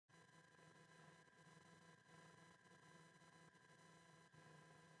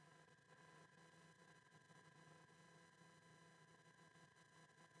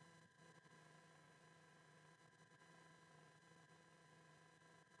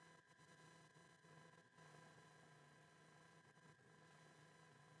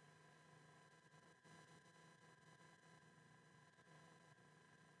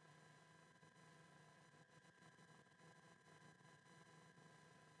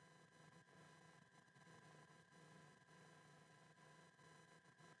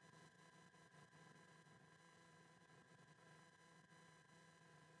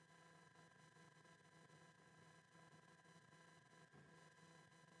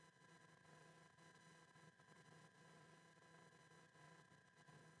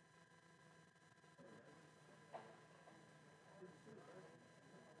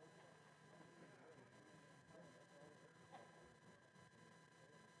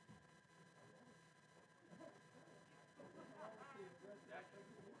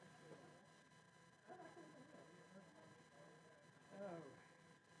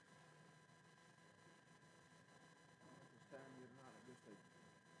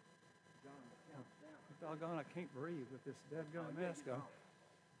Doggone, I can't breathe with this dead-gum mask on.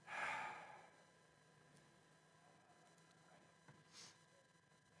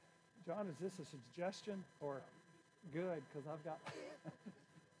 John, is this a suggestion or good? Because I've got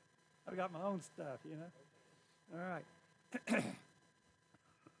I've got my own stuff, you know. All right.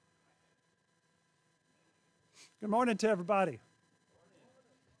 Good morning to everybody.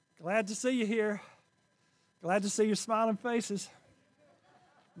 Glad to see you here. Glad to see your smiling faces.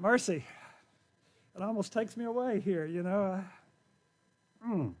 Mercy. It almost takes me away here, you know.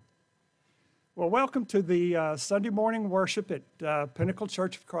 Well, welcome to the Sunday morning worship at Pinnacle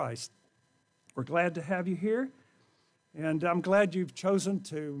Church of Christ. We're glad to have you here, and I'm glad you've chosen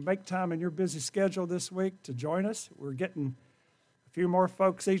to make time in your busy schedule this week to join us. We're getting a few more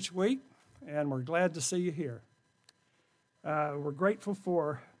folks each week, and we're glad to see you here. We're grateful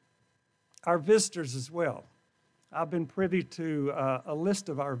for our visitors as well. I've been privy to a list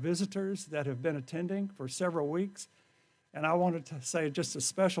of our visitors that have been attending for several weeks, and I wanted to say just a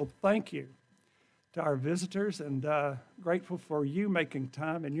special thank you to our visitors, and grateful for you making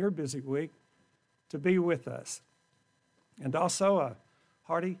time in your busy week to be with us. And also a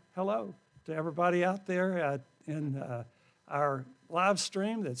hearty hello to everybody out there in our live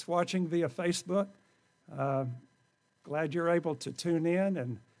stream that's watching via Facebook. Glad you're able to tune in,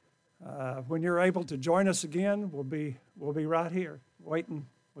 and when you're able to join us again, we'll be right here waiting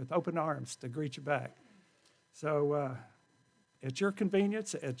with open arms to greet you back. So at your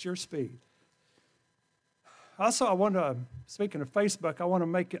convenience, at your speed. Also, I want to, speaking of Facebook, I want to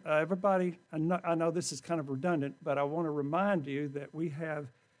make everybody, I know this is kind of redundant, but I want to remind you that we have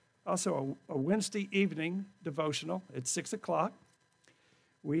also a Wednesday evening devotional at 6 o'clock.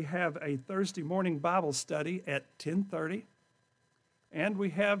 We have a Thursday morning Bible study at 10:30. And we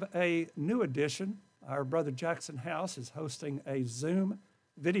have a new addition. Our brother Jackson House is hosting a Zoom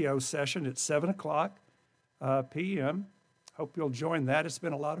video session at 7 o'clock p.m. Hope you'll join that. It's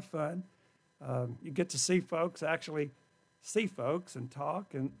been a lot of fun. You get to see folks, actually see folks and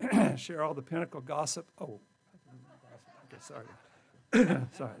talk and share all the Pinnacle gossip. Oh, okay, sorry.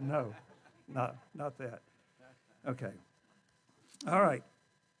 Sorry, no, not that. Okay. All right.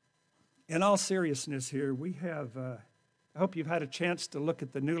 In all seriousness here, we have... I hope you've had a chance to look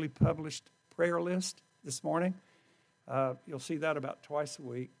at the newly published prayer list this morning. You'll see that about twice a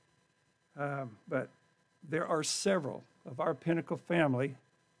week. But there are several of our Pinnacle family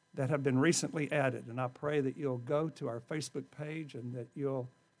that have been recently added, and I pray that you'll go to our Facebook page and that you'll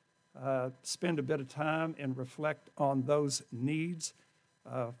spend a bit of time and reflect on those needs,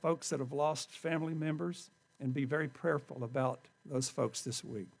 folks that have lost family members, and be very prayerful about those folks this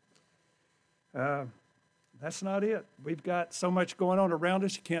week. That's not it. We've got so much going on around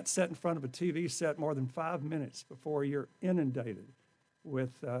us, you can't sit in front of a TV set more than 5 minutes before you're inundated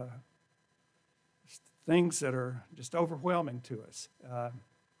with things that are just overwhelming to us.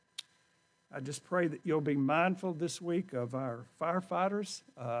 I just pray that you'll be mindful this week of our firefighters.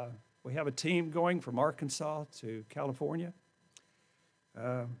 We have a team going from Arkansas to California.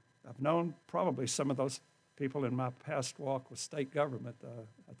 I've known probably some of those people in my past walk with state government.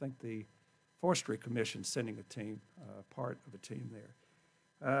 I think the Forestry Commission sending a team, part of a team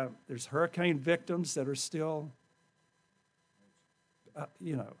there. There's hurricane victims that are still,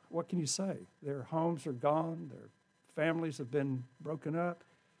 what can you say? Their homes are gone, their families have been broken up,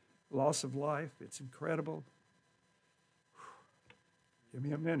 loss of life, it's incredible. Give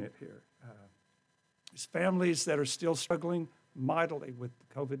me a minute here. There's families that are still struggling mightily with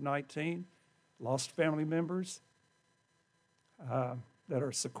COVID-19, lost family members, that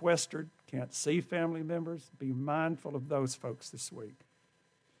are sequestered, can't see family members. Be mindful of those folks this week.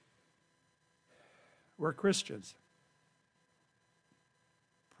 We're Christians.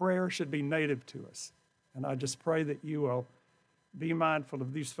 Prayer should be native to us. And I just pray that you will be mindful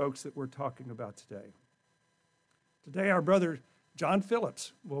of these folks that we're talking about today. Today, our brother John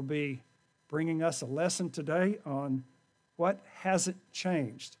Phillips will be bringing us a lesson today on what hasn't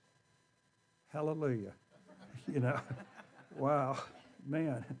changed. Hallelujah. Wow.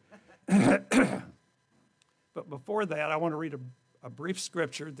 Man. But before that, I want to read a brief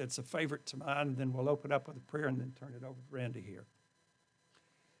scripture that's a favorite to mine, and then we'll open up with a prayer and then turn it over to Randy here.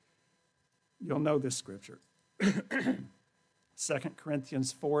 You'll know this scripture. 2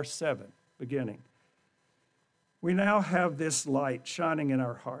 Corinthians 4:7, beginning. We now have this light shining in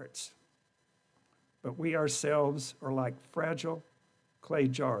our hearts, but we ourselves are like fragile clay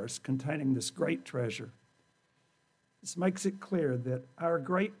jars containing this great treasure. This makes it clear that our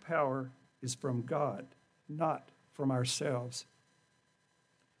great power is from God, not from ourselves.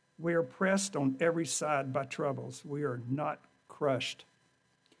 We are pressed on every side by troubles. We are not crushed.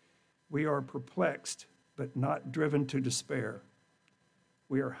 We are perplexed, but not driven to despair.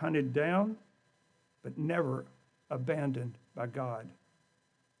 We are hunted down, but never abandoned by God.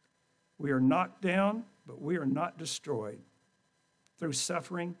 We are knocked down, but we are not destroyed. Through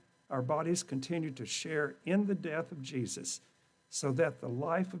suffering, our bodies continue to share in the death of Jesus, so that the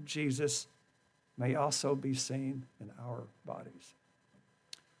life of Jesus may also be seen in our bodies.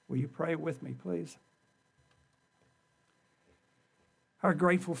 Will you pray with me, please? Our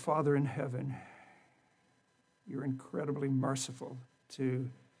grateful Father in heaven, you're incredibly merciful to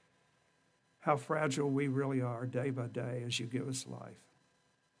how fragile we really are day by day as you give us life.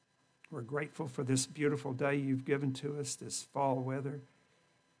 We're grateful for this beautiful day you've given to us, this fall weather.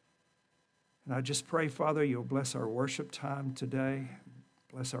 And I just pray, Father, you'll bless our worship time today,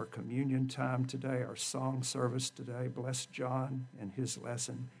 bless our communion time today, our song service today. Bless John and his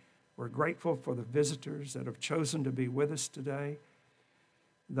lesson. We're grateful for the visitors that have chosen to be with us today.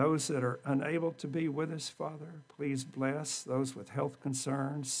 Those that are unable to be with us, Father, please bless those with health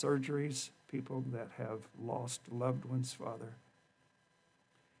concerns, surgeries, people that have lost loved ones, Father.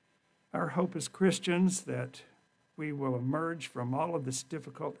 Our hope as Christians that we will emerge from all of this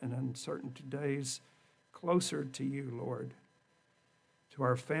difficult and uncertain days closer to you, Lord, to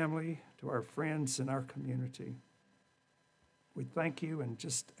our family, to our friends, and our community. We thank you and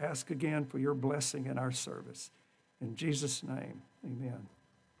just ask again for your blessing in our service. In Jesus' name, amen.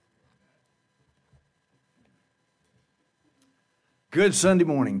 Good Sunday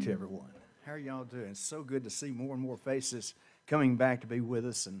morning to everyone. How are y'all doing? It's so good to see more and more faces coming back to be with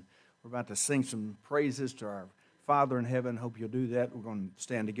us, and we're about to sing some praises to our Father in heaven. Hope you'll do that. We're going to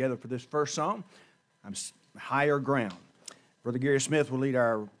stand together for this first song. I'm Higher Ground. Brother Gary Smith will lead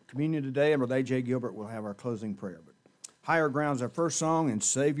our communion today, and Brother A.J. Gilbert will have our closing prayer. But Higher Ground is our first song, and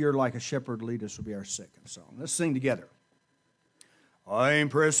Savior Like a Shepherd Lead Us will be our second song. Let's sing together. I'm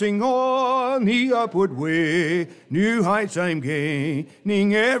pressing on the upward way, new heights I'm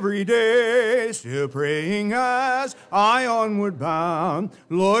gaining every day, still praying as I onward bound.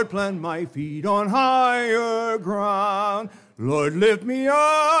 Lord, plant my feet on higher ground. Lord, lift me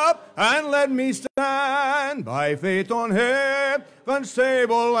up and let me stand by faith on heaven's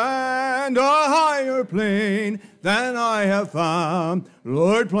stable land, a higher plane than I have found.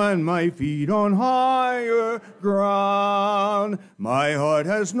 Lord, plant my feet on higher ground. My heart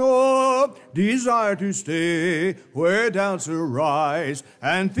has no desire to stay where doubts arise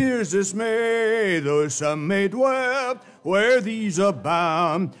and fears dismay, though some may dwell where these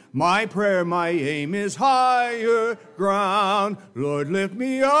abound. My prayer, my aim is higher ground. Lord, lift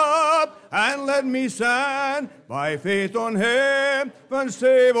me up and let me stand by faith on heaven's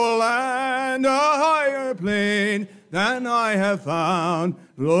stable land, a higher plane than I have found.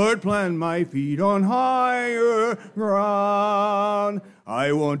 Lord, plant my feet on higher ground.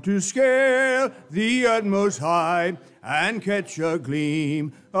 I want to scale the utmost height and catch a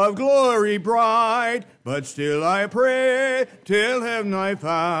gleam of glory bright, but still I pray till heaven I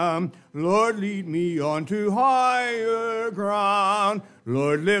found. Lord, lead me on to higher ground.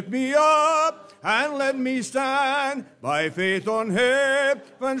 Lord, lift me up and let me stand by faith on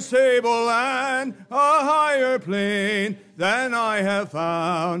heaven's stable land, a higher plane than I have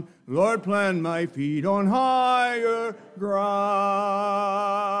found. Lord, plant my feet on higher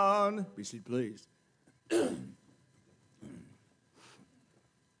ground. Be seated, please.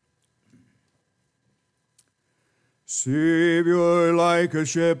 Savior, like a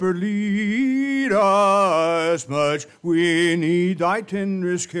shepherd, lead us, much we need thy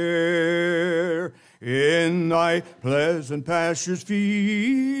tenderest care. In thy pleasant pastures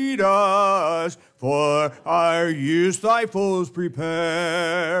feed us, for our use thy folds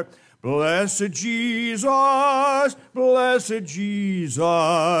prepare. Blessed Jesus,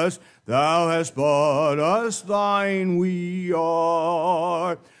 thou hast bought us, thine we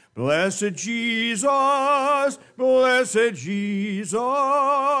are. Blessed Jesus, thou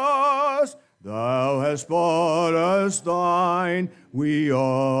hast bought us, thine we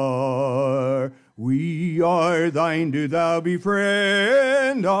are. We are thine, do thou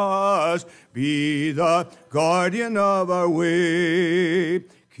befriend us, be the guardian of our way.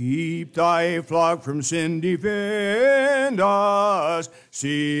 Keep thy flock from sin, defend us,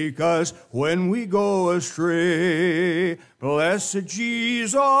 seek us when we go astray. Blessed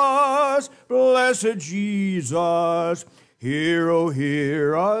Jesus, hear, oh,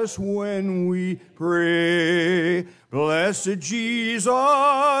 hear us when we pray. Blessed Jesus,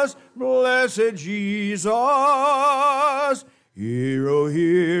 hear, oh,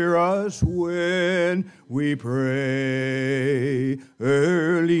 hear us when we pray.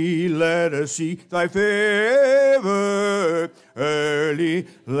 Early let us seek thy favor. Early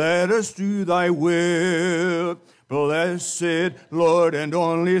let us do thy will. Blessed Lord and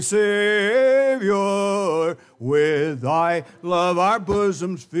only Savior, with thy love our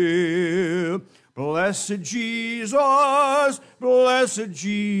bosoms fill. Blessed Jesus,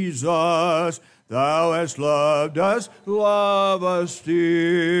 thou hast loved us, love us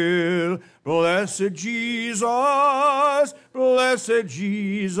still. Blessed Jesus,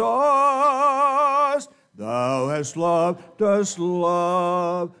 thou hast loved us,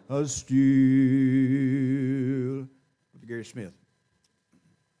 love us still. Gary Smith.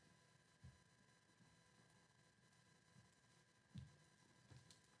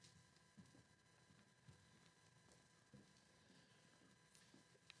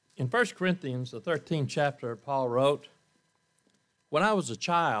 In 1 Corinthians, the 13th chapter, Paul wrote, "When I was a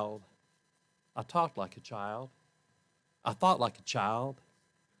child, I talked like a child. I thought like a child.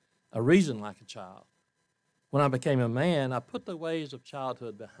 I reasoned like a child. When I became a man, I put the ways of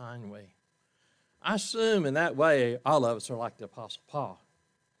childhood behind me." I assume in that way, all of us are like the Apostle Paul.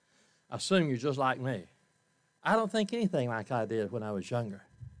 I assume you're just like me. I don't think anything like I did when I was younger.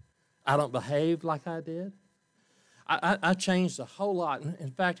 I don't behave like I did. I changed a whole lot. In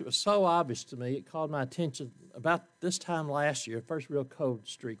fact, it was so obvious to me, it called my attention about this time last year, first real cold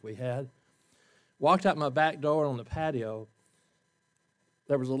streak we had. Walked out my back door on the patio.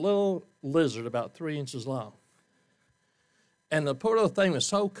 There was a little lizard about 3 inches long. And the poor little thing was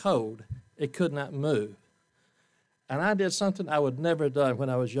so cold, it could not move. And I did something I would never have done when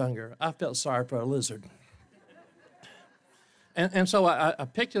I was younger. I felt sorry for a lizard. And so I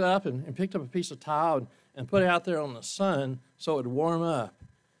picked it up and picked up a piece of tile and put it out there on the sun so it would warm up.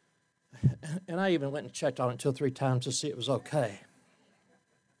 And I even went and checked on it 2 or 3 times to see it was okay.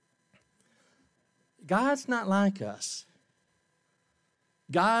 God's not like us.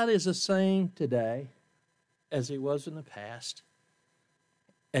 God is the same today as he was in the past,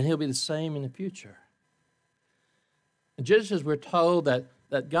 and he'll be the same in the future. In Genesis, we're told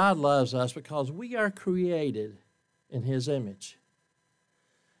that God loves us because we are created in his image.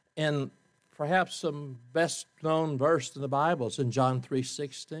 And perhaps some best-known verse in the Bible is in John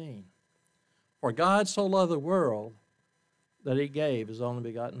 3:16. "For God so loved the world that he gave his only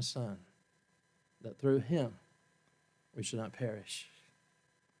begotten Son, that through him we should not perish."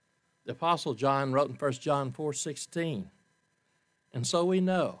 The Apostle John wrote in 1 John 4:16, "And so we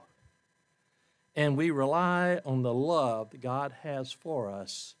know, and we rely on the love that God has for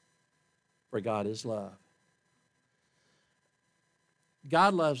us, for God is love."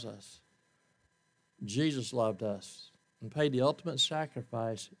 God loves us. Jesus loved us and paid the ultimate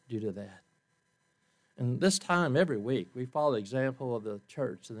sacrifice due to that. And this time every week, we follow the example of the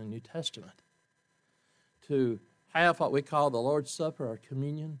church in the New Testament to have what we call the Lord's Supper or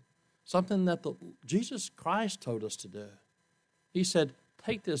communion, something that Jesus Christ told us to do. He said,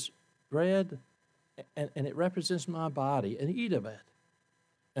 "Take this bread, and it represents my body, and eat of it."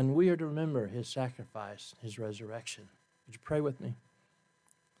 And we are to remember his sacrifice, his resurrection. Would you pray with me?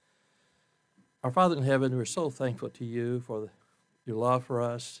 Our Father in heaven, we're so thankful to you for your love for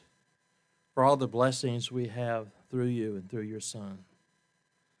us, for all the blessings we have through you and through your Son.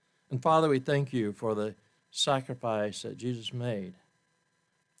 And Father, we thank you for the sacrifice that Jesus made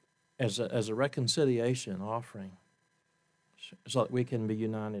as a reconciliation offering so that we can be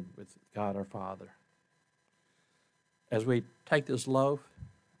united with God our Father. As we take this loaf,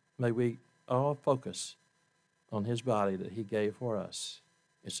 may we all focus on his body that he gave for us.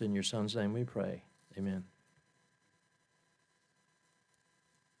 It's in your Son's name we pray. Amen.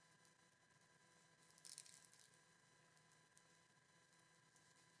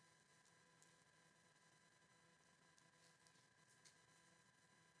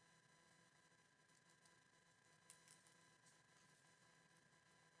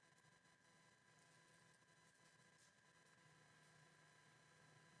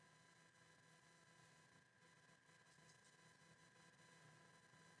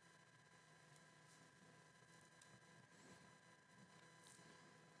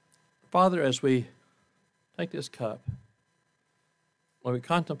 Father, as we take this cup, when we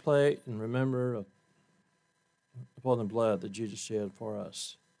contemplate and remember upon the blood that Jesus shed for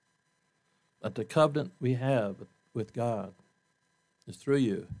us, that the covenant we have with God is through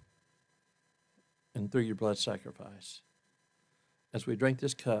you and through your blood sacrifice. As we drink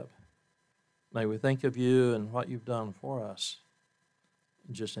this cup, may we think of you and what you've done for us.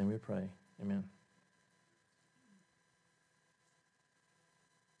 In Jesus' name we pray. Amen.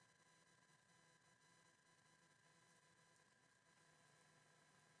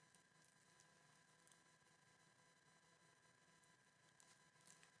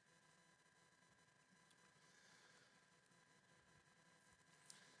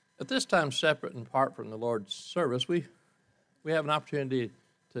 At this time, separate and apart from the Lord's service, we have an opportunity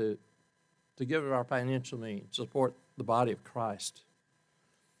to give of our financial means, support the body of Christ.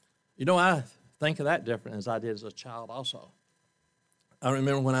 You know, I think of that different as I did as a child also. I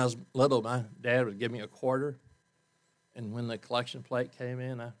remember when I was little, my dad would give me a quarter, and when the collection plate came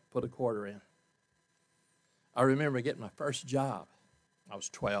in, I put a quarter in. I remember getting my first job. I was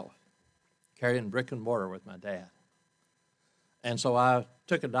 12, carrying brick and mortar with my dad. And so I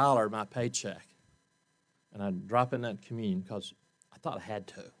took $1 of my paycheck, and I'd drop in that communion because I thought I had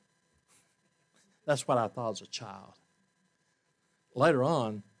to. That's what I thought as a child. Later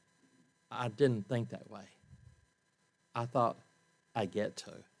on, I didn't think that way. I thought, I get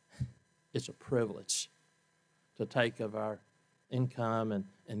to. It's a privilege to take of our income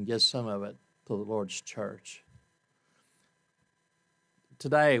and give some of it to the Lord's church.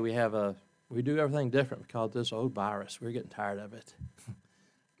 Today we do everything different because this old virus. We're getting tired of it.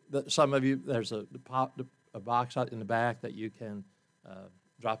 Some of you, there's a box out in the back that you can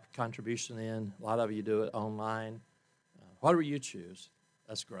drop a contribution in. A lot of you do it online. Whatever you choose,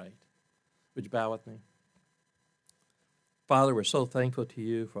 that's great. Would you bow with me? Father, we're so thankful to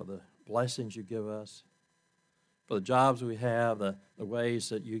you for the blessings you give us, for the jobs we have, the ways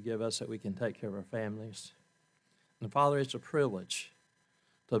that you give us that we can take care of our families. And Father, it's a privilege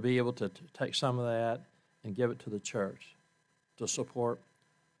to be able to take some of that and give it to the church to support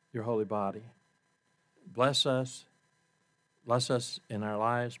your holy body. Bless us in our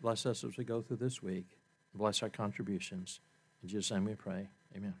lives. Bless us as we go through this week. Bless our contributions. In Jesus' name we pray.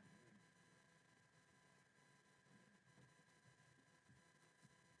 Amen.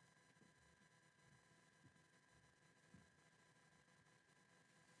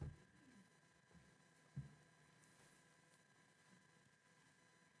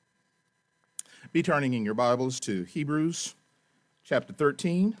 Be turning in your Bibles to Hebrews chapter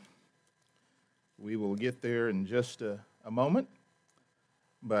 13. We will get there in just a moment.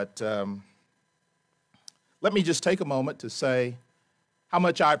 But let me just take a moment to say how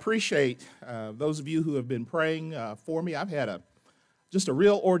much I appreciate those of you who have been praying for me. I've had just a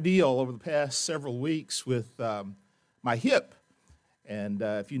real ordeal over the past several weeks with my hip. And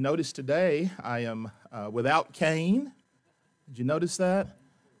if you notice today, I am without cane. Did you notice that?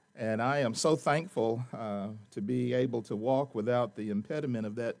 And I am so thankful to be able to walk without the impediment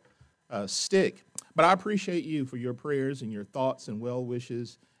of that stick. But I appreciate you for your prayers and your thoughts and well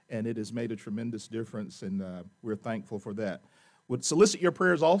wishes, and it has made a tremendous difference, and we're thankful for that. Would solicit your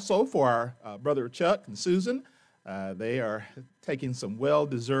prayers also for our brother Chuck and Susan. They are taking some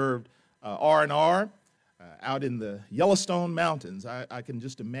well-deserved R&R out in the Yellowstone Mountains. I can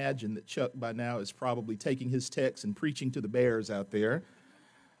just imagine that Chuck by now is probably taking his text and preaching to the bears out there.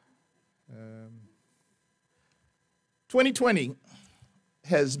 2020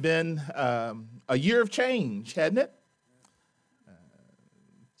 has been a year of change, hasn't it?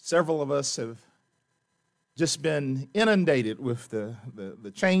 Several of us have just been inundated with the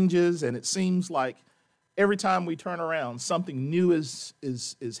changes, and it seems like every time we turn around, something new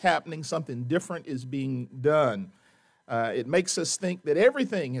is happening, something different is being done. It makes us think that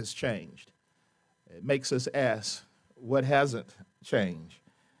everything has changed. It makes us ask, what hasn't changed?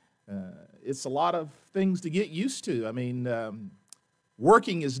 It's a lot of things to get used to. I mean,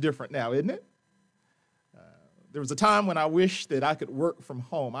 working is different now, isn't it? There was a time when I wished that I could work from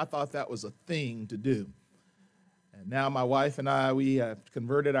home. I thought that was a thing to do. And now my wife and I, we have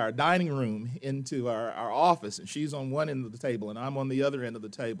converted our dining room into our office, and she's on one end of the table, and I'm on the other end of the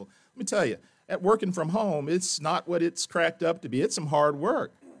table. Let me tell you, at working from home, it's not what it's cracked up to be. It's some hard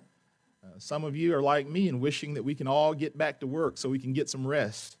work. Some of you are like me and wishing that we can all get back to work so we can get some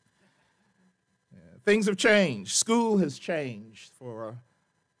rest. Things have changed. School has changed. For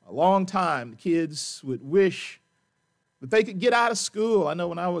a long time, the kids would wish that they could get out of school. I know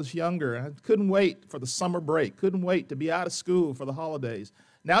when I was younger, I couldn't wait for the summer break, couldn't wait to be out of school for the holidays.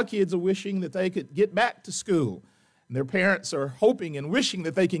 Now kids are wishing that they could get back to school, and their parents are hoping and wishing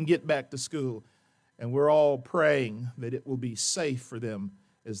that they can get back to school, and we're all praying that it will be safe for them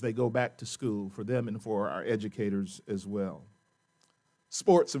as they go back to school, for them and for our educators as well.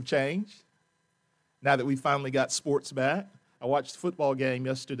 Sports have changed. Now that we finally got sports back, I watched a football game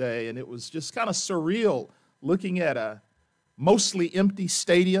yesterday, and it was just kind of surreal looking at a mostly empty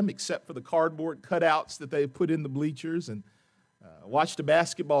stadium except for the cardboard cutouts that they put in the bleachers, and watched a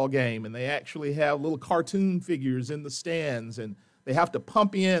basketball game, and they actually have little cartoon figures in the stands, and they have to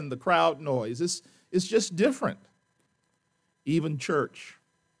pump in the crowd noise. It's just different. Even church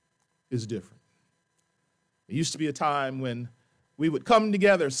is different. It used to be a time when we would come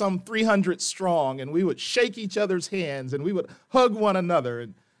together, some 300 strong, and we would shake each other's hands, and we would hug one another,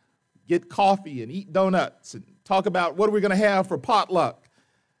 and get coffee and eat donuts and talk about what are we going to have for potluck.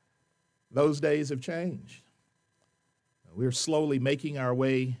 Those days have changed. We're slowly making our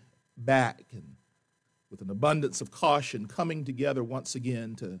way back and with an abundance of caution coming together once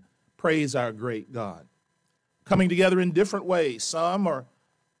again to praise our great God. Coming together in different ways. Some are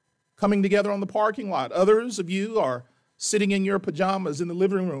coming together on the parking lot. Others of you are sitting in your pajamas in the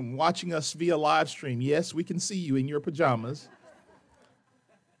living room watching us via live stream. Yes, we can see you in your pajamas.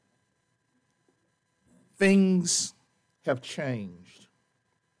 Things have changed.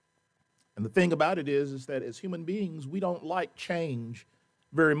 And the thing about it is that as human beings, we don't like change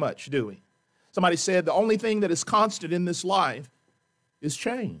very much, do we? Somebody said the only thing that is constant in this life is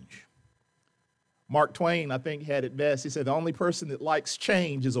change. Mark Twain, I think, had it best. He said the only person that likes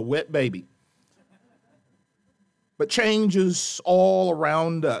change is a wet baby. But change is all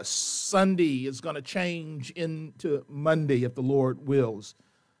around us. Sunday is going to change into Monday if the Lord wills.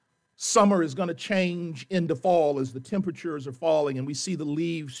 Summer is going to change into fall as the temperatures are falling and we see the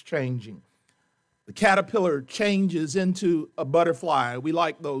leaves changing. The caterpillar changes into a butterfly. We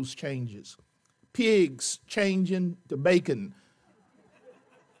like those changes. Pigs change into bacon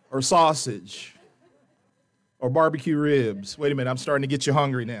or sausage or barbecue ribs. Wait a minute, I'm starting to get you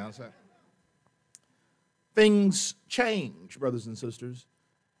hungry now. Things change, brothers and sisters,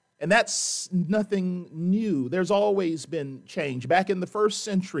 and that's nothing new. There's always been change. Back in the first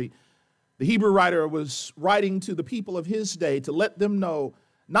century, the Hebrew writer was writing to the people of his day to let them know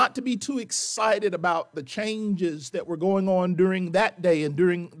not to be too excited about the changes that were going on during that day and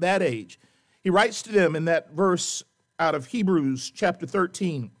during that age. He writes to them in that verse out of Hebrews chapter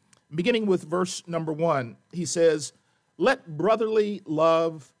 13, beginning with verse number 1. He says, "Let brotherly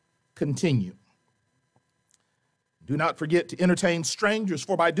love continue. Do not forget to entertain strangers,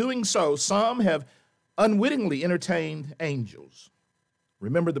 for by doing so, some have unwittingly entertained angels.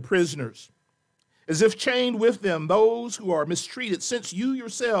 Remember the prisoners, as if chained with them those who are mistreated, since you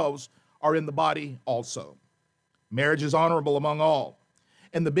yourselves are in the body also. Marriage is honorable among all,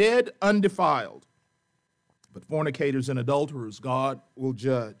 and the bed undefiled. But fornicators and adulterers God will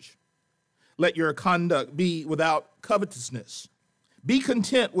judge. Let your conduct be without covetousness. Be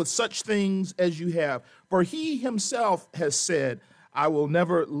content with such things as you have, for he himself has said, I will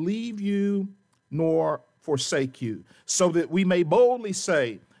never leave you nor forsake you, so that we may boldly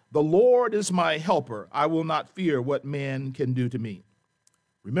say, the Lord is my helper. I will not fear what man can do to me.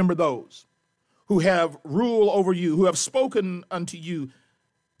 Remember those who have rule over you, who have spoken unto you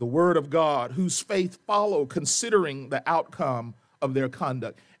the word of God, whose faith follow, considering the outcome of their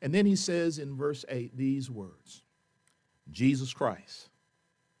conduct." And then he says in verse 8 these words, Jesus Christ,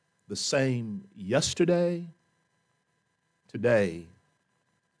 the same yesterday, today,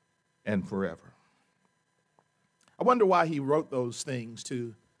 and forever. I wonder why he wrote those things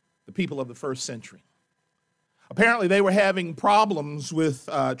to the people of the first century. Apparently they were having problems with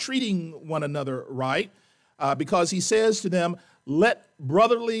treating one another right, because he says to them, let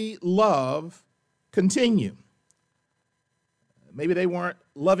brotherly love continue. Maybe they weren't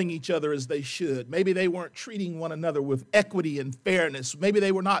loving each other as they should. Maybe they weren't treating one another with equity and fairness. Maybe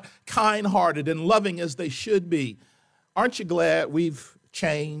they were not kind-hearted and loving as they should be. Aren't you glad we've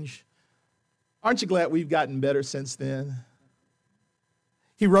changed? Aren't you glad we've gotten better since then?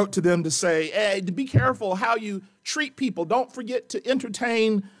 He wrote to them to say, hey, be careful how you treat people. Don't forget to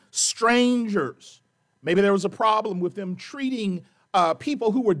entertain strangers. Maybe there was a problem with them treating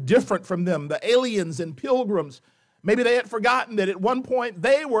people who were different from them, the aliens and pilgrims. Maybe they had forgotten that at one point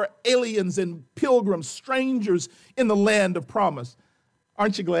they were aliens and pilgrims, strangers in the land of promise.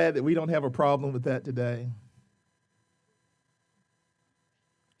 Aren't you glad that we don't have a problem with that today?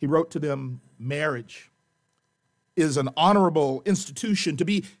 He wrote to them, marriage is an honorable institution to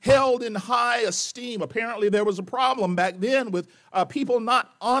be held in high esteem. Apparently there was a problem back then with people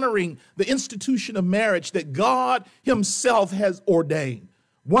not honoring the institution of marriage that God himself has ordained.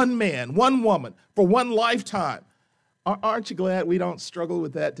 One man, one woman, for one lifetime. Aren't you glad we don't struggle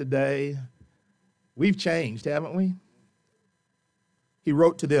with that today? We've changed, haven't we? He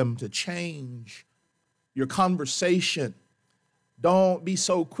wrote to them to change your conversation. Don't be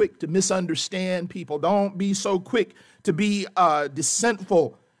so quick to misunderstand people. Don't be so quick to be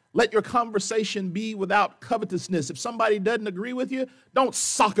dissentful. Let your conversation be without covetousness. If somebody doesn't agree with you, don't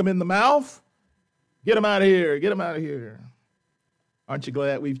sock them in the mouth. Get them out of here. Get them out of here. Aren't you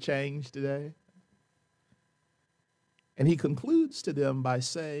glad we've changed today? And he concludes to them by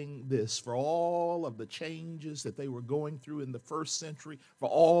saying this, for all of the changes that they were going through in the first century, for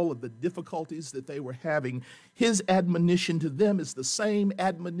all of the difficulties that they were having, his admonition to them is the same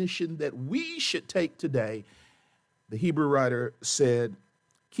admonition that we should take today. The Hebrew writer said,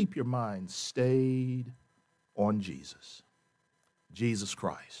 keep your mind stayed on Jesus, Jesus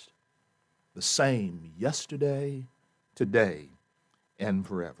Christ, the same yesterday, today, and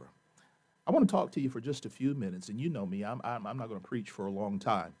forever. I want to talk to you for just a few minutes, and you know me, I'm not going to preach for a long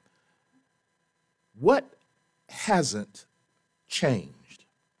time. What hasn't changed?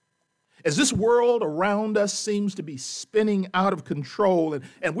 As this world around us seems to be spinning out of control,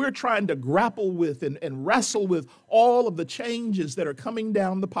 and we're trying to grapple with and wrestle with all of the changes that are coming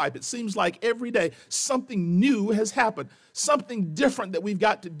down the pipe, it seems like every day something new has happened, something different that we've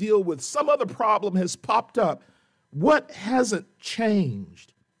got to deal with, some other problem has popped up. What hasn't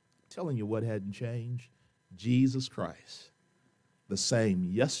changed? I'm telling you what hadn't changed. Jesus Christ, the same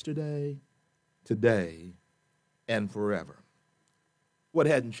yesterday, today, and forever. What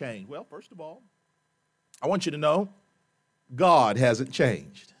hadn't changed? Well, first of all, I want you to know God hasn't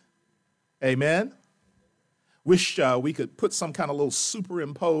changed. Amen? Wish we could put some kind of little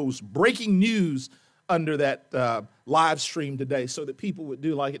superimposed breaking news under that live stream today so that people would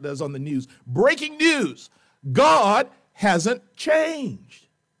do like it does on the news. Breaking news. God hasn't changed.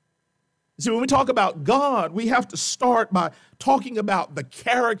 See, when we talk about God, we have to start by talking about the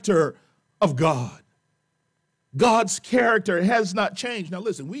character of God. God's character has not changed. Now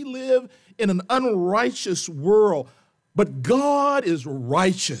listen, we live in an unrighteous world, but God is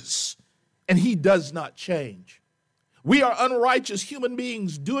righteous, and he does not change. We are unrighteous human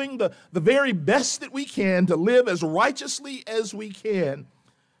beings doing the very best that we can to live as righteously as we can,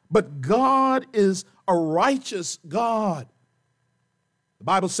 but God is a righteous God. The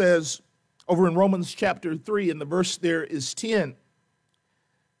Bible says over in Romans chapter 3, and the verse there is 10,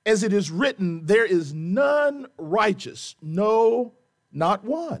 as it is written, there is none righteous, no, not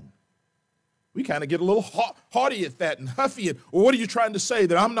one. We kind of get a little haughty at that and huffy. And, well, what are you trying to say,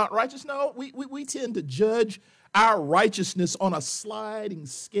 that I'm not righteous? No, we tend to judge our righteousness on a sliding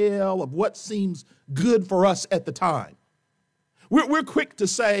scale of what seems good for us at the time. We're quick to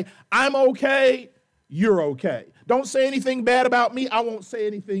say, I'm okay, you're okay. Don't say anything bad about me, I won't say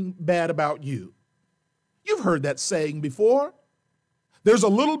anything bad about you. You've heard that saying before. There's a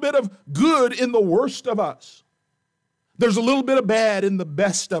little bit of good in the worst of us. There's a little bit of bad in the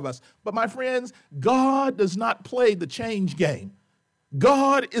best of us. But my friends, God does not play the change game.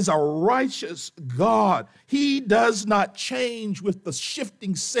 God is a righteous God. He does not change with the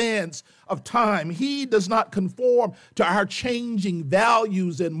shifting sands of time. He does not conform to our changing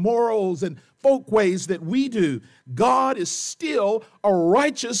values and morals and folkways that we do. God is still a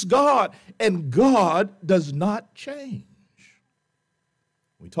righteous God, and God does not change.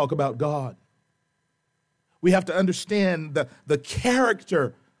 We talk about God. We have to understand the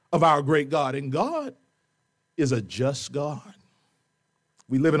character of our great God, and God is a just God.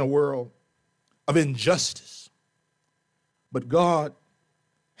 We live in a world of injustice, but God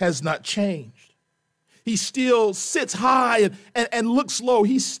has not changed. He still sits high and looks low.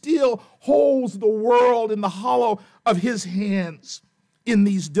 He still holds the world in the hollow of his hands in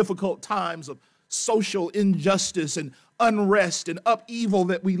these difficult times of social injustice and unrest and upheaval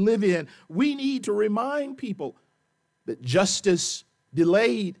that we live in. We need to remind people that justice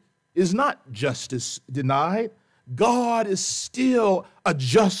delayed is not justice denied. God is still a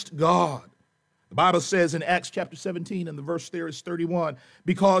just God. The Bible says in Acts chapter 17, and the verse there is 31,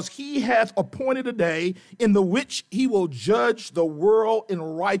 because he hath appointed a day in the which he will judge the world in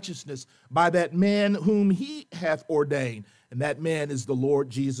righteousness by that man whom he hath ordained. And that man is the Lord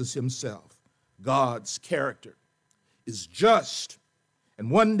Jesus himself. God's character is just,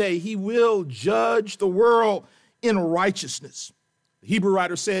 and one day he will judge the world in righteousness. The Hebrew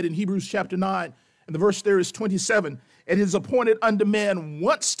writer said in Hebrews chapter 9, and the verse there is 27, it is appointed unto man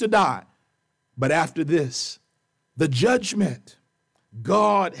once to die, but after this, the judgment.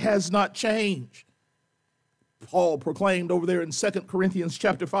 God has not changed. Paul proclaimed over there in 2 Corinthians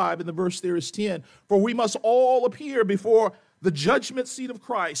chapter 5, and the verse there is 10, for we must all appear before the judgment seat of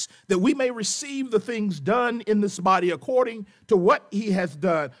Christ, that we may receive the things done in this body according to what he hath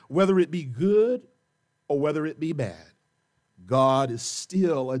done, whether it be good or whether it be bad. God is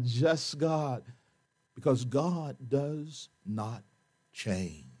still a just God because God does not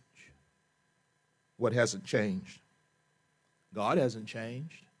change. What hasn't changed? God hasn't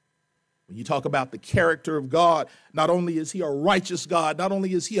changed. When you talk about the character of God, not only is he a righteous God, not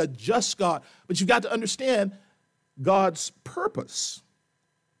only is he a just God, but you've got to understand God's purpose.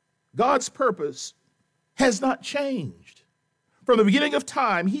 God's purpose has not changed. From the beginning of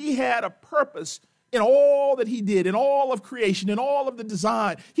time, he had a purpose in all that he did, in all of creation, in all of the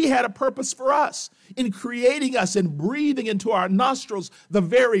design. He had a purpose for us in creating us and breathing into our nostrils the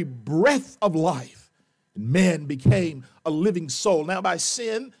very breath of life. And man became a living soul. Now by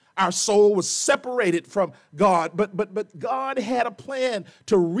sin, our soul was separated from God, but God had a plan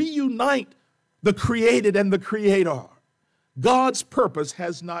to reunite the created and the creator. God's purpose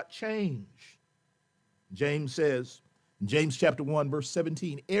has not changed. James says, in James chapter 1, verse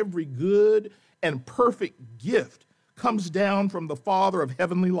 17, every good and perfect gift comes down from the Father of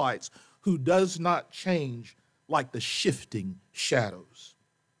heavenly lights, who does not change like the shifting shadows.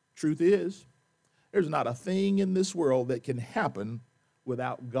 Truth is, there's not a thing in this world that can happen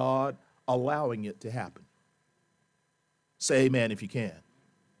without God allowing it to happen. Say amen if you can.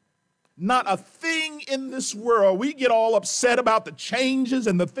 Not a thing in this world. We get all upset about the changes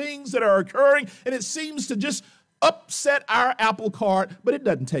and the things that are occurring, and it seems to just upset our apple cart, but it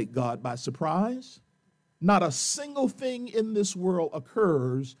doesn't take God by surprise. Not a single thing in this world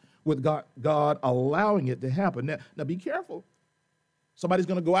occurs with God allowing it to happen. Now be careful. Somebody's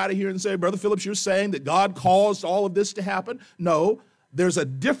going to go out of here and say, Brother Phillips, you're saying that God caused all of this to happen? No, there's a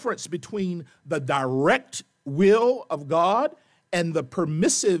difference between the direct will of God and the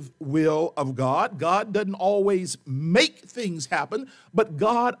permissive will of God. God doesn't always make things happen, but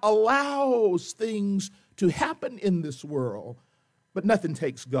God allows things to happen in this world. But nothing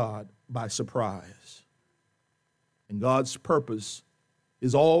takes God by surprise. And God's purpose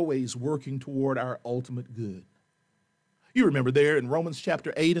is always working toward our ultimate good. You remember there in Romans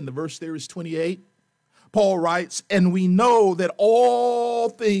chapter 8, and the verse there is 28. Paul writes, and we know that all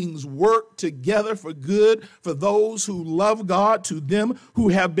things work together for good for those who love God, to them who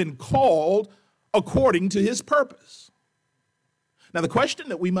have been called according to his purpose. Now, the question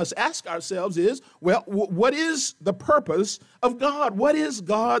that we must ask ourselves is, well, what is the purpose of God? What is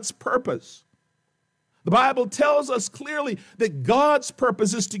God's purpose? The Bible tells us clearly that God's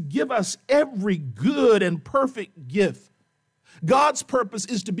purpose is to give us every good and perfect gift. God's purpose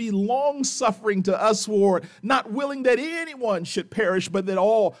is to be long-suffering to us, Lord, not willing that anyone should perish, but that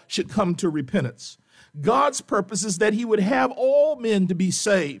all should come to repentance. God's purpose is that he would have all men to be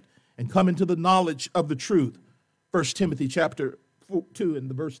saved and come into the knowledge of the truth. 1 Timothy chapter 2, and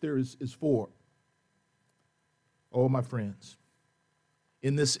the verse there is 4. Oh, my friends,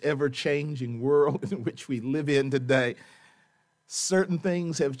 in this ever-changing world in which we live in today, certain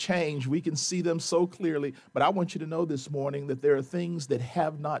things have changed. We can see them so clearly, but I want you to know this morning that there are things that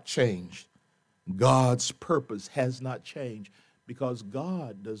have not changed. God's purpose has not changed because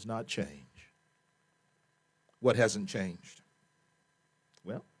God does not change. What hasn't changed?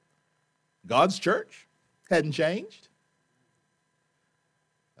 Well, God's church hadn't changed.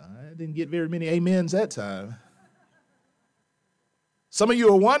 I didn't get very many amens that time. Some of you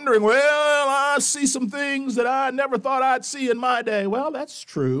are wondering, well, I see some things that I never thought I'd see in my day. Well, that's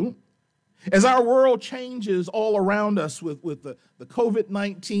true. As our world changes all around us with the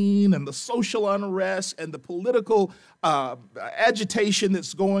COVID-19 and the social unrest and the political agitation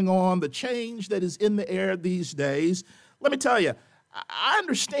that's going on, the change that is in the air these days, let me tell you, I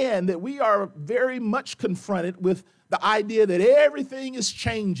understand that we are very much confronted with the idea that everything is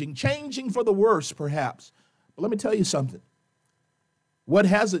changing for the worse, perhaps. But let me tell you something. What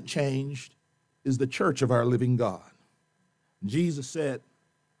hasn't changed is the church of our living God. Jesus said,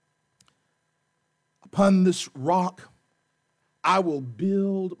 upon this rock I will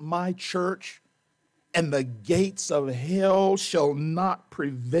build my church, and the gates of hell shall not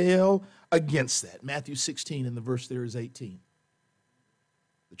prevail against that. Matthew 16, and the verse there is 18.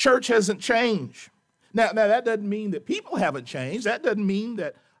 The church hasn't changed. Now that doesn't mean that people haven't changed. That doesn't mean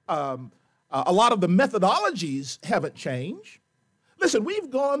that a lot of the methodologies haven't changed. Listen, we've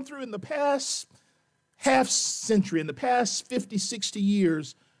gone through in the past half century, in the past 50, 60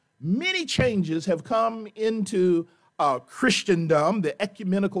 years, many changes have come into Christendom, the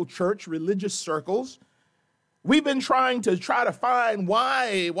ecumenical church, religious circles. We've been trying to find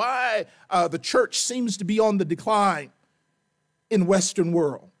why the church seems to be on the decline in Western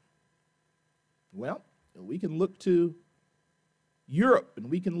world. Well, we can look to Europe, and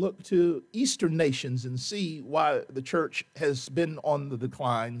we can look to Eastern nations and see why the church has been on the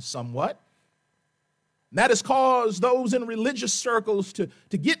decline somewhat. And that has caused those in religious circles to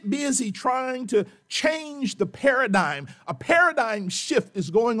get busy trying to change the paradigm. A paradigm shift is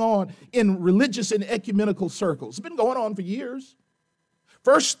going on in religious and ecumenical circles. It's been going on for years.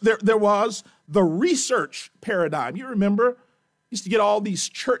 First, there was the research paradigm. You remember, used to get all these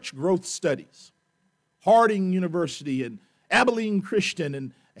church growth studies. Harding University and Abilene Christian,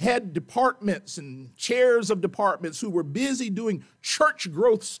 and had departments and chairs of departments who were busy doing church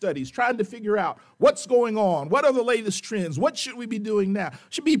growth studies, trying to figure out what's going on, what are the latest trends, what should we be doing now?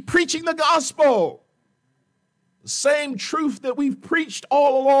 Should be preaching the gospel. The same truth that we've preached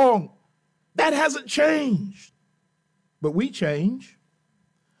all along. That hasn't changed. But we change.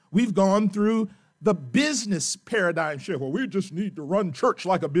 We've gone through the business paradigm shift. Well, we just need to run church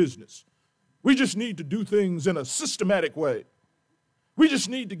like a business. We just need to do things in a systematic way. We just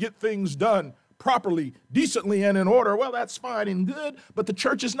need to get things done properly, decently, and in order. Well, that's fine and good, but the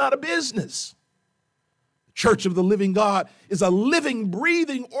church is not a business. The church of the living God is a living,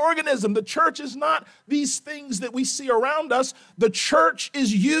 breathing organism. The church is not these things that we see around us. The church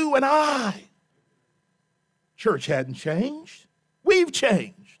is you and I. Church hadn't changed. We've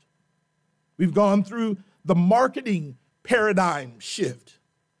changed. We've gone through the marketing paradigm shift.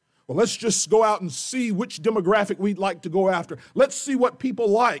 Well, let's just go out and see which demographic we'd like to go after. Let's see what people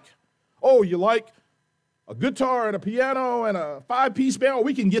like. Oh, you like a guitar and a piano and a 5-piece band? Oh,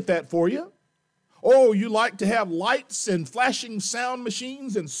 we can get that for you. Oh, you like to have lights and flashing sound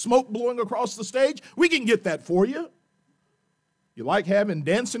machines and smoke blowing across the stage? We can get that for you. You like having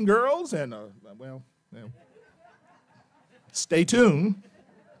dancing girls and, stay tuned.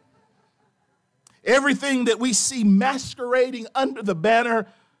 Everything that we see masquerading under the banner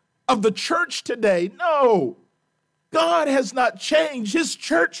of the church today, no. God has not changed. His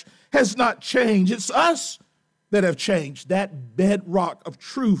church has not changed. It's us that have changed. That bedrock of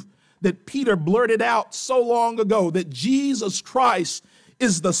truth that Peter blurted out so long ago, that Jesus Christ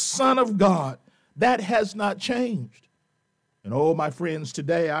is the Son of God, that has not changed. And oh, my friends,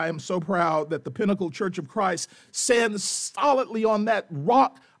 today I am so proud that the Pinnacle Church of Christ stands solidly on that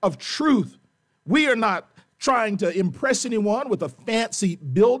rock of truth. We are not trying to impress anyone with a fancy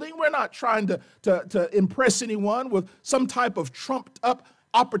building. We're not trying to impress anyone with some type of trumped up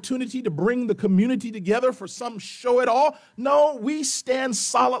opportunity to bring the community together for some show at all. No, we stand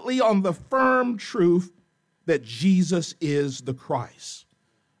solidly on the firm truth that Jesus is the Christ.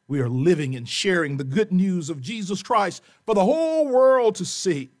 We are living and sharing the good news of Jesus Christ for the whole world to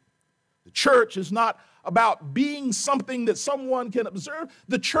see. The church is not about being something that someone can observe.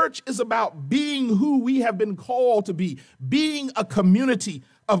 The church is about being who we have been called to be, being a community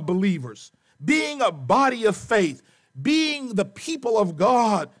of believers, being a body of faith, being the people of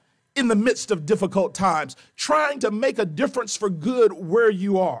God in the midst of difficult times, trying to make a difference for good where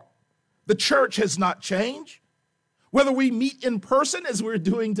you are. The church has not changed. Whether we meet in person as we're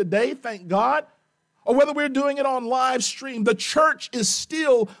doing today, thank God, or whether we're doing it on live stream, the church is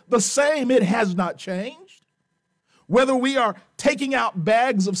still the same. It has not changed. Whether we are taking out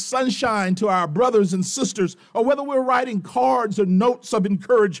bags of sunshine to our brothers and sisters, or whether we're writing cards or notes of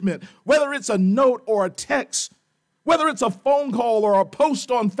encouragement, whether it's a note or a text, whether it's a phone call or a post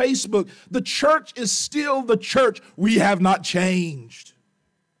on Facebook, the church is still the church. We have not changed.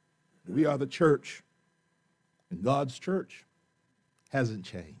 We are the church, and God's church hasn't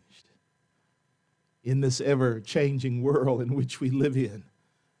changed. In this ever-changing world in which we live in,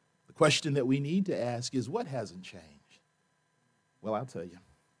 the question that we need to ask is, what hasn't changed? Well, I'll tell you.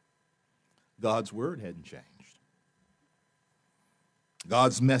 God's word hadn't changed.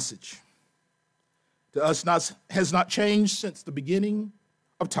 God's message to us has not changed since the beginning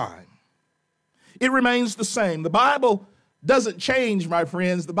of time. It remains the same. The Bible doesn't change, my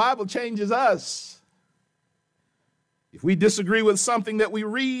friends. The Bible changes us. If we disagree with something that we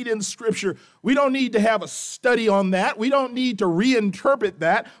read in Scripture, we don't need to have a study on that. We don't need to reinterpret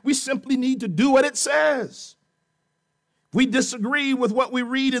that. We simply need to do what it says. If we disagree with what we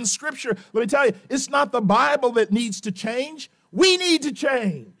read in Scripture, let me tell you, it's not the Bible that needs to change. We need to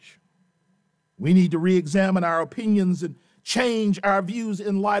change. We need to re-examine our opinions and change our views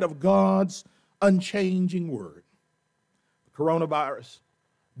in light of God's unchanging word. The coronavirus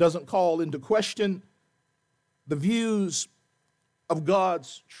doesn't call into question the views of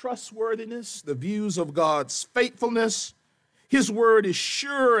God's trustworthiness, the views of God's faithfulness. His word is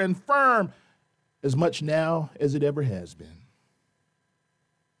sure and firm as much now as it ever has been.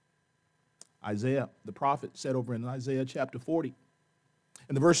 Isaiah, the prophet, said over in Isaiah chapter 40,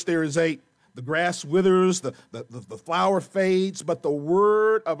 and the verse there is 8, the grass withers, the flower fades, but the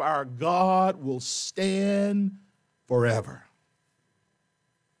word of our God will stand forever.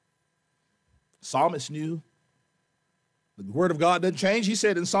 Psalmist knew the word of God doesn't change. He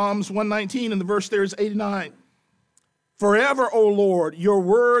said in Psalms 119, and the verse there is 89, forever, O Lord, your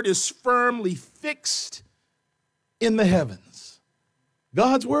word is firmly fixed in the heavens.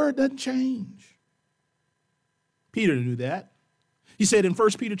 God's word doesn't change. Peter knew that. He said in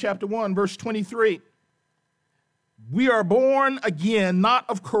 1 Peter chapter 1, verse 23, we are born again, not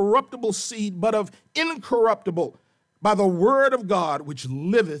of corruptible seed, but of incorruptible, by the word of God, which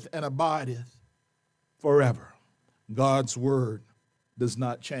liveth and abideth forever. God's word does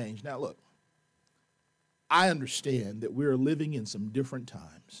not change. Now look, I understand that we're living in some different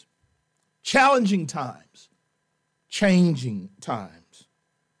times. challenging times, changing times.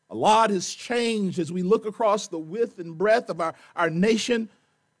 A lot has changed as we look across the width and breadth of our nation.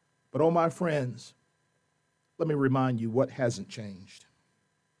 But, oh, my friends, let me remind you what hasn't changed.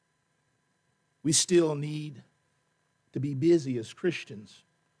 We still need to be busy as Christians.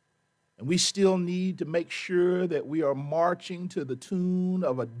 And we still need to make sure that we are marching to the tune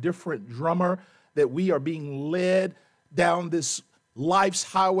of a different drummer, that we are being led down this life's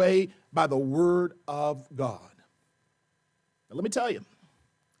highway by the Word of God. Now, let me tell you,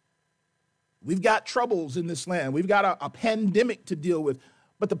 we've got troubles in this land. We've got a pandemic to deal with.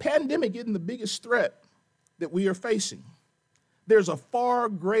 But the pandemic isn't the biggest threat that we are facing. There's a far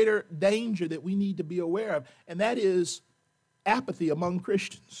greater danger that we need to be aware of, and that is apathy among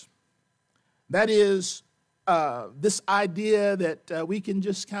Christians. That is this idea that we can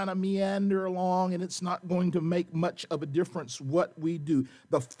just kind of meander along and it's not going to make much of a difference what we do.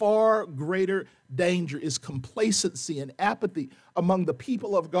 The far greater danger is complacency and apathy among the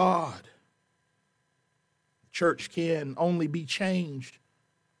people of God. The church can only be changed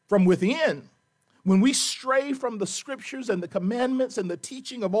from within when we stray from the scriptures and the commandments and the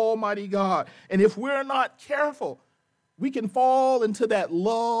teaching of Almighty God. And if we're not careful, we can fall into that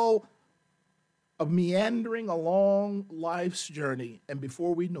lull of meandering along life's journey, and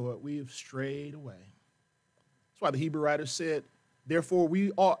before we know it, we have strayed away. That's why the Hebrew writer said, therefore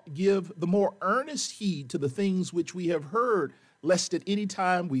we ought give the more earnest heed to the things which we have heard, lest at any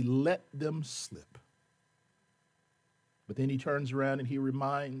time we let them slip. But then he turns around and he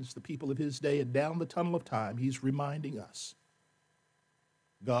reminds the people of his day, and down the tunnel of time, he's reminding us,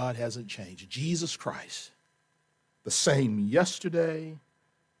 God hasn't changed. Jesus Christ, the same yesterday,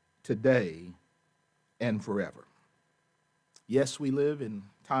 today, and forever. Yes, we live in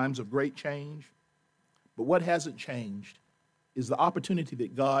times of great change, but what hasn't changed is the opportunity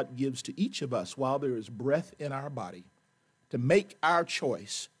that God gives to each of us while there is breath in our body to make our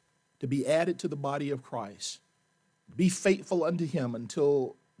choice to be added to the body of Christ, be faithful unto him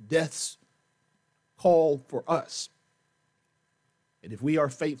until death's call for us. And if we are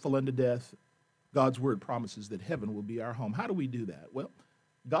faithful unto death, God's word promises that heaven will be our home. How do we do that? Well,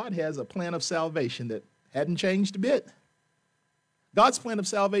 God has a plan of salvation that hadn't changed a bit. God's plan of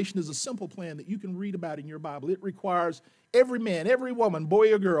salvation is a simple plan that you can read about in your Bible. It requires every man, every woman,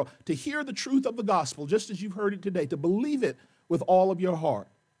 boy or girl, to hear the truth of the gospel, just as you've heard it today, to believe it with all of your heart,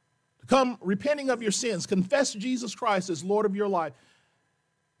 to come repenting of your sins, confess Jesus Christ as Lord of your life,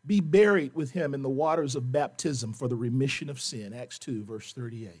 be buried with him in the waters of baptism for the remission of sin, Acts 2, verse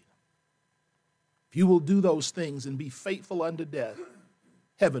 38. If you will do those things and be faithful unto death,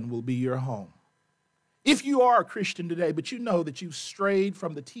 heaven will be your home. If you are a Christian today, but you know that you've strayed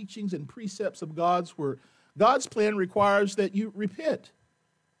from the teachings and precepts of God's word, God's plan requires that you repent.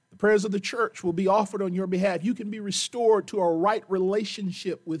 The prayers of the church will be offered on your behalf. You can be restored to a right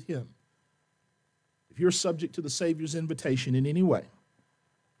relationship with him. If you're subject to the Savior's invitation in any way,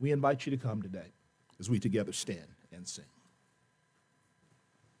 we invite you to come today as we together stand and sing.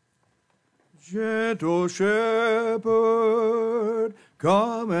 Gentle shepherd,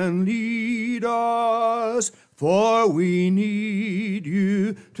 come and lead us, for we need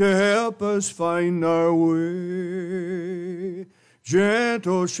you to help us find our way.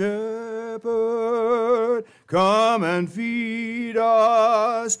 Gentle shepherd, come and feed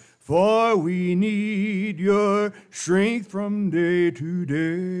us, for we need your strength from day to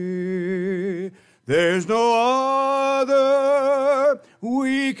day. There's no other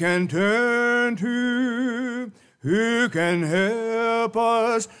we can turn to who can help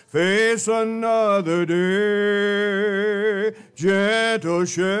us face another day. Gentle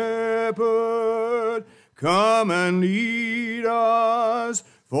shepherd, come and lead us,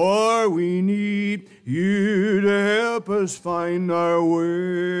 for we need you to help us find our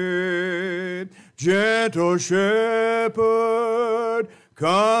way. Gentle shepherd,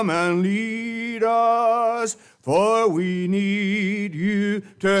 come and lead us, for we need you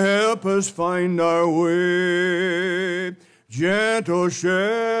to help us find our way. Gentle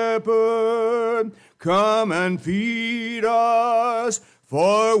shepherd, come and feed us,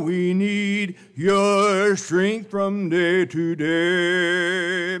 for we need your strength from day to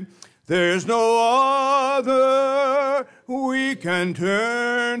day. There's no other we can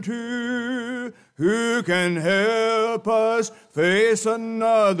turn to who can help us face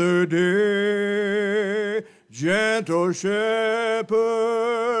another day. Gentle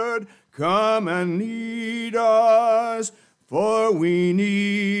shepherd, come and lead us, for we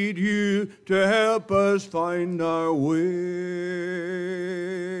need you to help us find our way.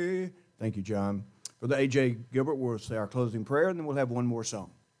 Thank you, John. Brother A.J. Gilbert will say our closing prayer, and then we'll have one more song.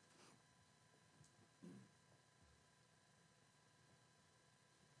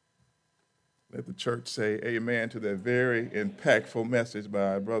 Let the church say amen to that very impactful message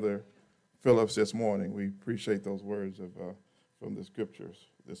by Brother Phillips this morning. We appreciate those words from the scriptures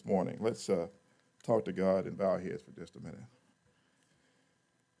this morning. Let's talk to God and bow our heads for just a minute.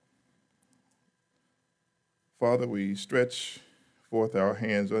 Father, we stretch forth our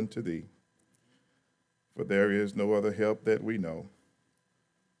hands unto thee, for there is no other help that we know.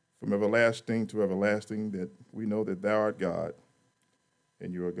 From everlasting to everlasting, that we know that thou art God,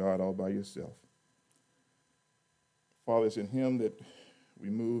 and you are God all by yourself. Father, it's in him that we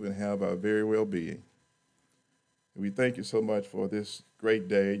move and have our very well-being. And we thank you so much for this great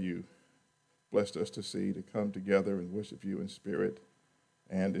day you blessed us to see, to come together and worship you in spirit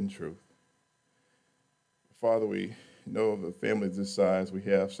and in truth. Father, we know of the families this size. We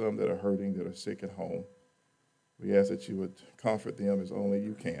have some that are hurting, that are sick at home. We ask that you would comfort them as only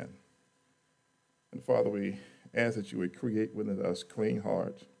you can. And Father, we ask that you would create within us clean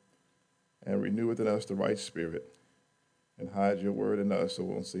hearts and renew within us the right spirit, and hide your word in us so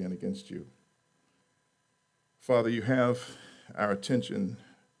we won't sin against you. Father, you have our attention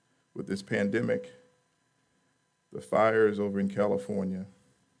with this pandemic, the fires over in California.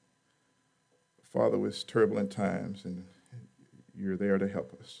 Father, it's turbulent times, and you're there to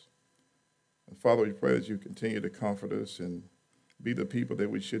help us. And Father, we pray that you continue to comfort us and be the people that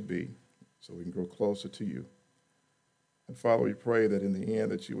we should be so we can grow closer to you. And Father, we pray that in the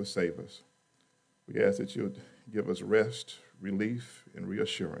end that you will save us. We ask that you would give us rest, relief, and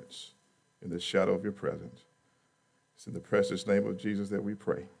reassurance in the shadow of your presence. It's in the precious name of Jesus that we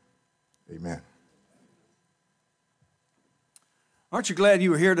pray. Amen. Aren't you glad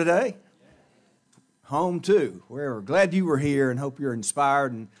you were here today? Home too. We're glad you were here and hope you're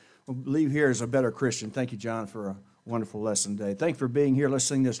inspired and will leave here as a better Christian. Thank you, John, for a wonderful lesson today. Thank you for being here. Let's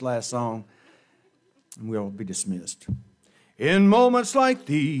sing this last song, and we'll be dismissed. In moments like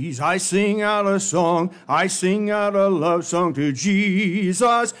these, I sing out a song. I sing out a love song to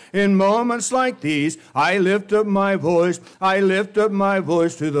Jesus. In moments like these, I lift up my voice. I lift up my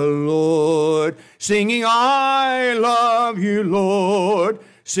voice to the Lord, singing, I love you, Lord.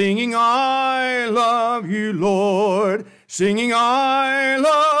 Singing, I love you, Lord. Singing, I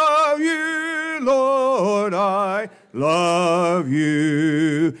love you, Lord. I love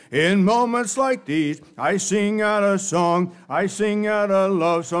you. In moments like these, I sing out a song. I sing out a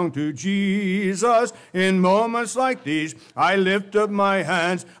love song to Jesus. In moments like these, I lift up my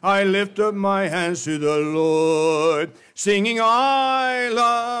hands. I lift up my hands to the Lord, singing, I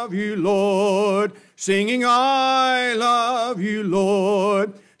love you, Lord. Singing, I love you,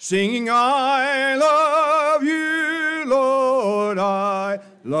 Lord. Singing, I love you, Lord. I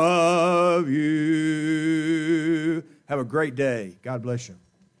love you. Have a great day. God bless you.